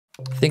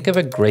Think of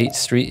a great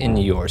street in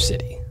your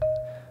city.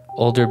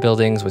 Older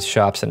buildings with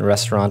shops and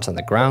restaurants on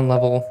the ground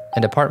level,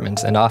 and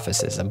apartments and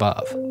offices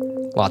above.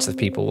 Lots of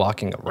people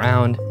walking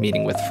around,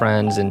 meeting with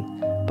friends, and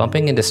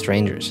bumping into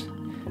strangers.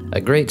 A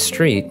great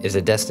street is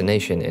a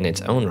destination in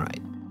its own right.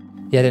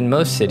 Yet in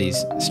most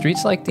cities,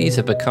 streets like these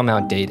have become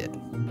outdated.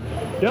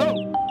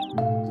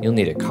 You'll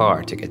need a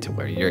car to get to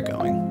where you're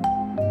going.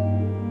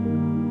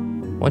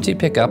 Once you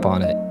pick up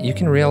on it, you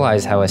can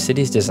realize how a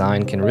city's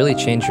design can really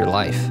change your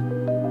life,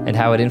 and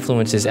how it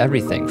influences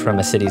everything from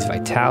a city's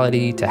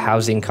vitality to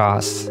housing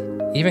costs,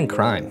 even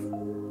crime.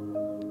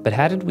 But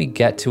how did we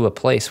get to a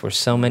place where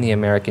so many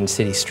American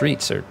city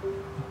streets are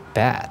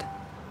bad?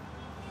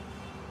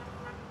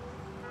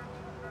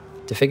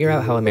 To figure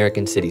out how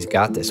American cities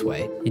got this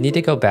way, you need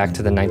to go back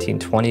to the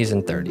 1920s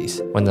and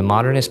 30s, when the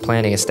modernist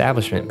planning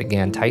establishment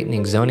began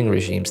tightening zoning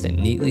regimes that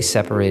neatly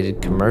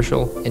separated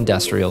commercial,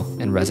 industrial,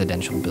 and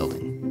residential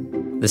building.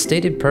 The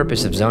stated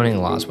purpose of zoning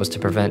laws was to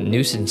prevent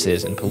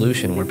nuisances and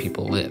pollution where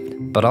people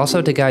lived, but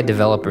also to guide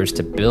developers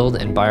to build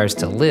and buyers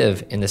to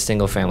live in the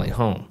single-family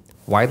home,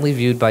 widely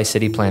viewed by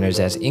city planners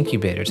as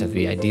incubators of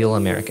the ideal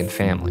American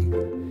family.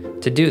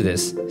 To do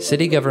this,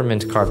 city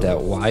governments carved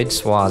out wide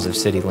swaths of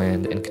city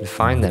land and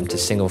confined them to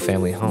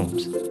single-family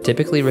homes,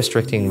 typically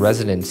restricting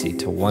residency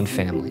to one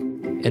family.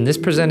 And this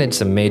presented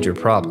some major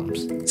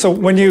problems. So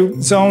when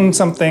you zone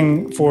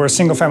something for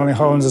single-family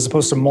homes as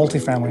opposed to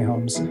multifamily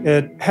homes,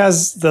 it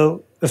has the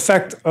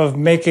effect of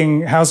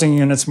making housing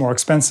units more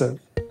expensive.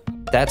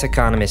 That's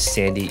economist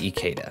Sandy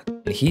Ikeda.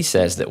 And he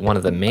says that one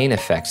of the main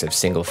effects of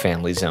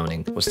single-family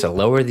zoning was to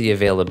lower the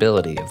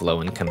availability of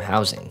low-income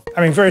housing.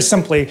 I mean, very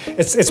simply,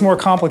 it's more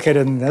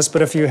complicated than this,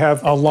 but if you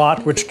have a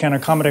lot which can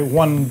accommodate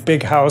one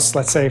big house,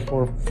 let's say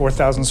for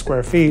 4,000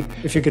 square feet,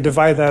 if you could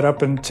divide that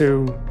up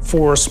into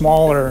 4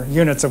 smaller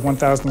units of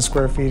 1,000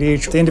 square feet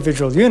each, the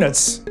individual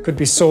units could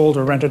be sold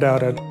or rented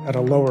out at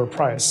a lower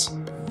price.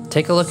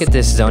 Take a look at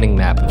this zoning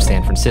map of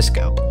San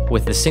Francisco,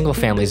 with the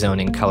single-family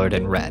zoning colored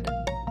in red.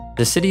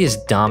 The city is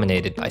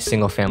dominated by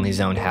single-family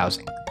zoned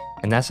housing,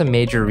 and that's a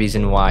major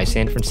reason why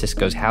San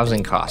Francisco's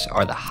housing costs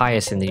are the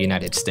highest in the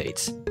United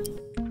States.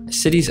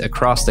 Cities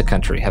across the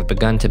country have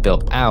begun to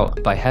build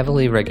out by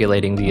heavily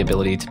regulating the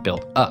ability to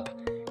build up,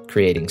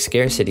 creating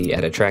scarcity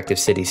at attractive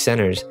city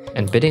centers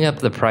and bidding up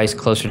the price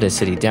closer to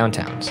city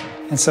downtowns.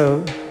 And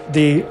so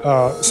the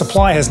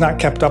supply has not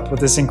kept up with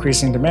this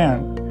increasing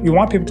demand. You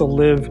want people to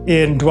live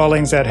in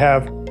dwellings that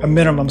have a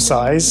minimum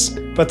size,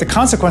 but the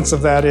consequence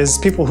of that is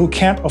people who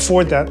can't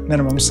afford that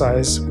minimum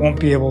size won't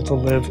be able to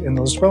live in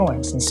those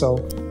dwellings. And so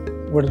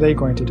what are they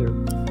going to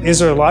do? Is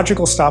there a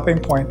logical stopping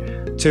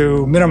point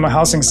to minimum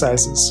housing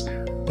sizes?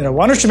 You know,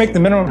 why don't you make the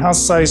minimum house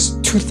size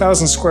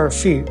 2,000 square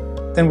feet?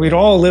 Then we'd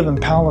all live in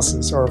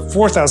palaces, or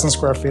 4,000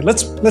 square feet.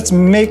 Let's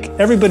make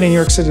everybody in New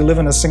York City live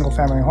in a single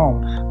family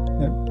home.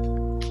 You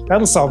know,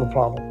 that'll solve the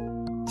problem.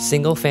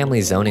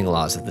 Single-family zoning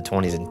laws of the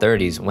 20s and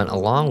 30s went a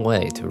long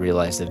way to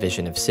realize the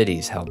vision of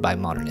cities held by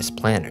modernist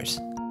planners.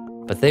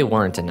 But they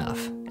weren't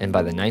enough, and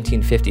by the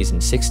 1950s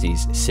and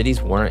 60s,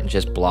 cities weren't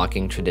just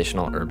blocking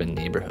traditional urban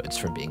neighborhoods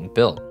from being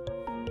built.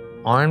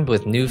 Armed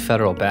with new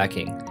federal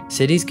backing,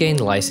 cities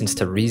gained license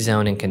to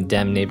rezone and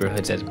condemn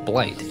neighborhoods as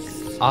blight,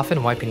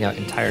 often wiping out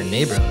entire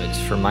neighborhoods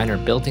for minor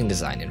building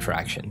design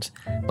infractions,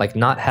 like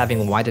not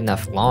having wide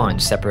enough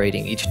lawns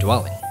separating each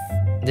dwelling.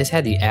 This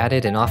had the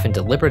added and often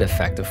deliberate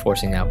effect of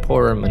forcing out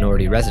poorer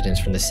minority residents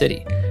from the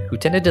city, who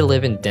tended to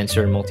live in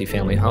denser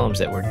multifamily homes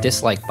that were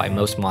disliked by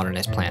most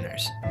modernist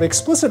planners. The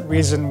explicit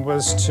reason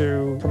was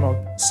to promote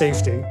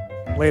safety.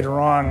 Later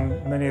on,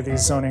 many of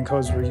these zoning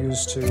codes were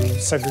used to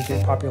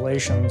segregate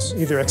populations,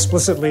 either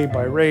explicitly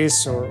by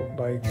race or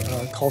by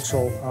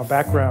cultural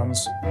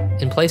backgrounds.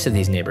 In place of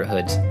these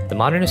neighborhoods, the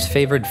modernists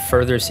favored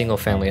further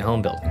single-family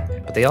home building,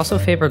 but they also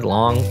favored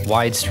long,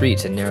 wide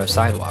streets and narrow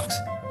sidewalks,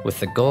 with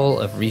the goal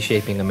of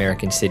reshaping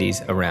American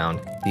cities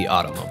around the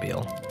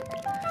automobile.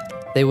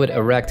 They would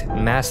erect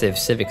massive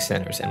civic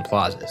centers and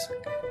plazas,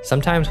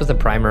 sometimes with the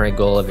primary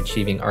goal of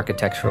achieving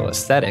architectural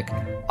aesthetic,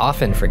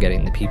 often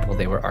forgetting the people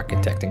they were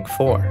architecting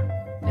for.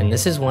 And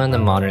this is when the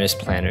modernist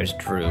planners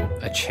drew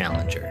a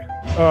challenger.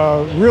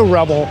 A real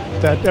rebel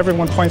that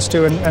everyone points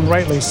to, and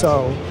rightly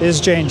so, is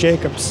Jane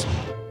Jacobs.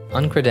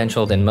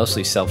 Uncredentialed and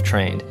mostly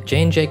self-trained,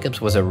 Jane Jacobs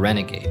was a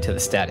renegade to the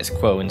status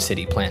quo in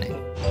city planning.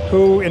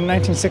 Who in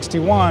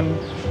 1961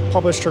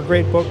 published her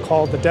great book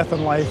called The Death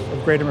and Life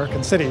of Great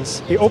American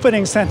Cities, the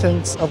opening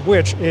sentence of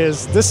which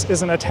is, "This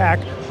is an attack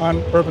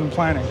on urban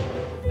planning."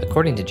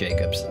 According to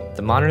Jacobs,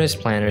 the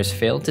modernist planners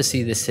failed to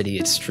see the city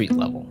at street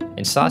level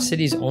and saw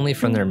cities only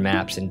from their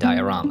maps and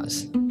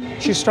dioramas.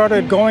 She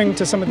started going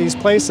to some of these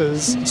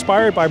places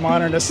inspired by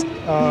modernist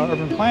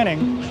urban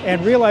planning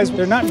and realized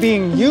they're not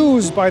being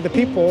used by the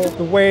people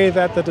the way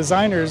that the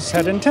designers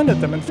had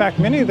intended them. In fact,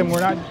 many of them were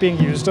not being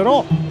used at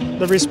all.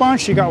 The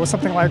response she got was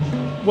something like,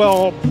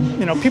 well,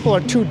 you know, people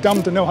are too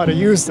dumb to know how to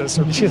use this.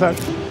 Or she thought,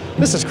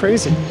 this is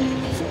crazy.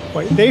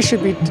 They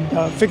should be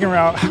figuring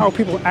out how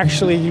people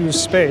actually use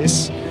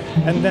space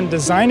and then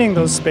designing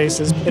those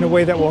spaces in a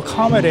way that will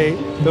accommodate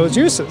those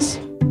uses.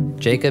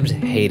 Jacobs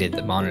hated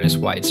the modernist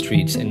wide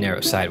streets and narrow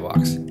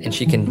sidewalks, and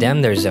she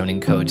condemned their zoning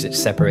codes that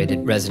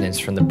separated residents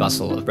from the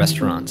bustle of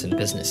restaurants and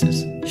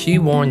businesses. She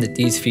warned that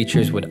these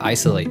features would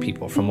isolate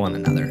people from one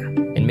another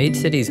and made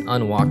cities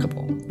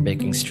unwalkable,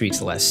 making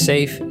streets less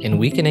safe and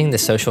weakening the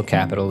social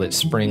capital that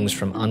springs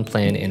from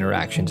unplanned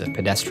interactions of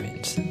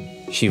pedestrians.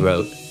 She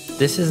wrote,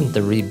 "This isn't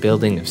the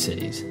rebuilding of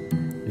cities.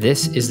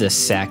 This is the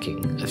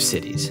sacking of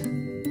cities."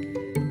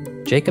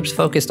 Jacobs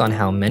focused on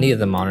how many of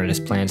the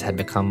modernist plans had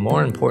become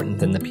more important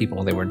than the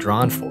people they were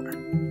drawn for.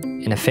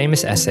 In a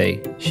famous essay,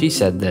 she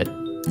said that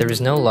there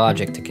is no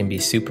logic that can be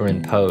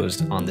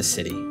superimposed on the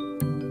city.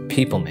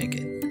 People make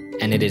it,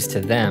 and it is to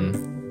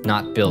them,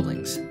 not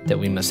buildings, that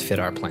we must fit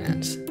our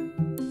plans.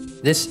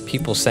 This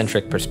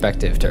people-centric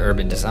perspective to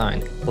urban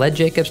design led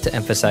Jacobs to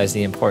emphasize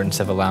the importance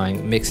of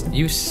allowing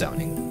mixed-use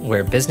zoning,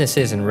 where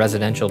businesses and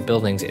residential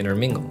buildings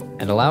intermingle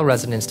and allow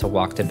residents to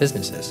walk to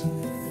businesses.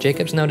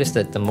 Jacobs noticed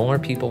that the more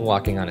people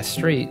walking on a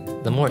street,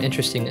 the more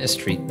interesting a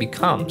street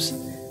becomes,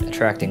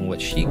 attracting what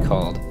she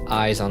called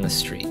eyes on the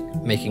street,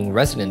 making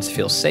residents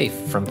feel safe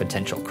from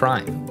potential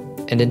crime.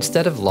 And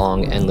instead of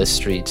long, endless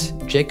streets,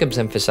 Jacobs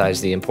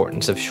emphasized the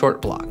importance of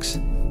short blocks,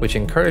 which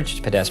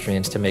encouraged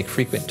pedestrians to make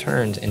frequent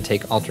turns and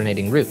take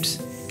alternating routes,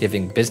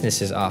 giving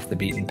businesses off the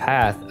beaten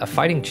path a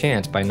fighting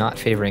chance by not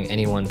favoring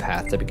any one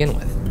path to begin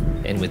with.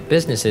 And with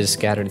businesses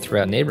scattered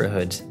throughout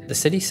neighborhoods, the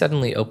city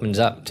suddenly opens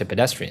up to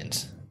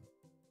pedestrians.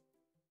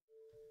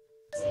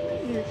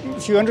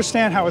 If you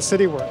understand how a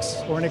city works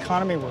or an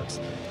economy works,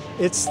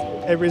 it's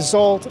a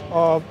result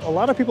of a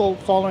lot of people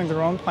following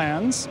their own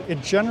plans.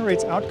 It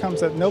generates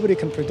outcomes that nobody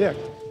can predict.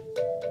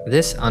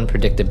 This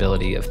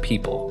unpredictability of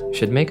people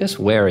should make us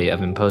wary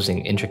of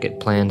imposing intricate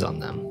plans on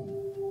them.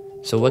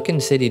 So what can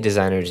city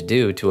designers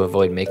do to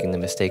avoid making the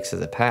mistakes of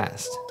the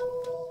past?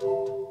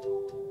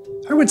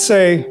 I would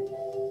say,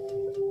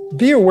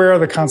 be aware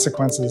of the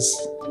consequences.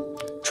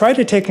 Try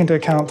to take into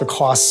account the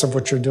costs of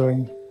what you're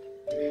doing.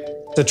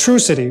 The true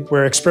city,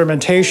 where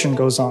experimentation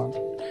goes on,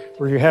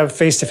 where you have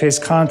face-to-face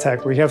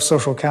contact, where you have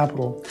social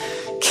capital,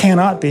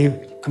 cannot be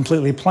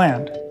completely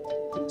planned.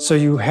 So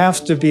you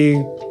have to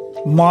be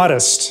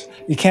modest.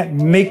 You can't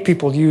make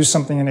people use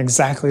something in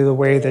exactly the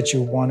way that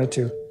you want it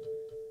to.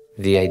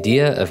 The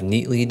idea of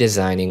neatly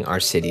designing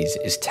our cities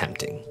is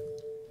tempting,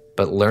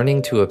 but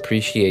learning to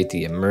appreciate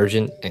the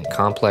emergent and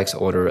complex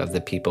order of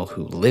the people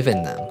who live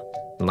in them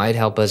might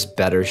help us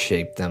better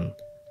shape them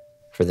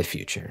for the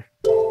future.